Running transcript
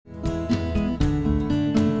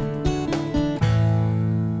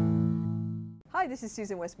this is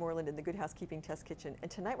Susan Westmoreland in the Good Housekeeping Test Kitchen,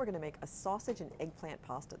 and tonight we're going to make a sausage and eggplant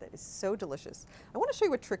pasta that is so delicious. I want to show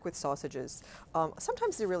you a trick with sausages.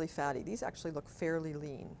 Sometimes they're really fatty. These actually look fairly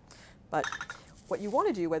lean, but what you want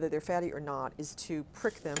to do, whether they're fatty or not, is to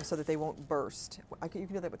prick them so that they won't burst. You can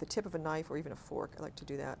do that with the tip of a knife or even a fork. I like to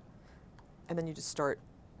do that. And then you just start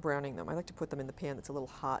browning them. I like to put them in the pan that's a little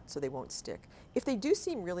hot so they won't stick. If they do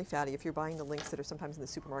seem really fatty, if you're buying the links that are sometimes in the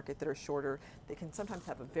supermarket that are shorter, they can sometimes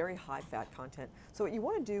have a very high fat content. So what you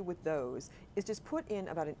want to do with those is just put in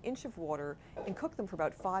about an inch of water and cook them for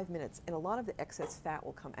about 5 minutes, and a lot of the excess fat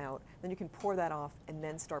will come out. Then you can pour that off and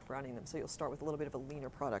then start browning them. So you'll start with a little bit of a leaner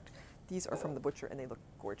product. These are from the butcher and they look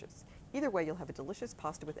gorgeous. Either way, you'll have a delicious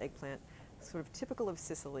pasta with eggplant, sort of typical of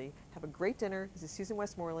Sicily. Have a great dinner. This is Susan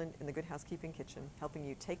Westmoreland in the Good Housekeeping Kitchen, helping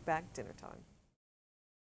you take back dinner time.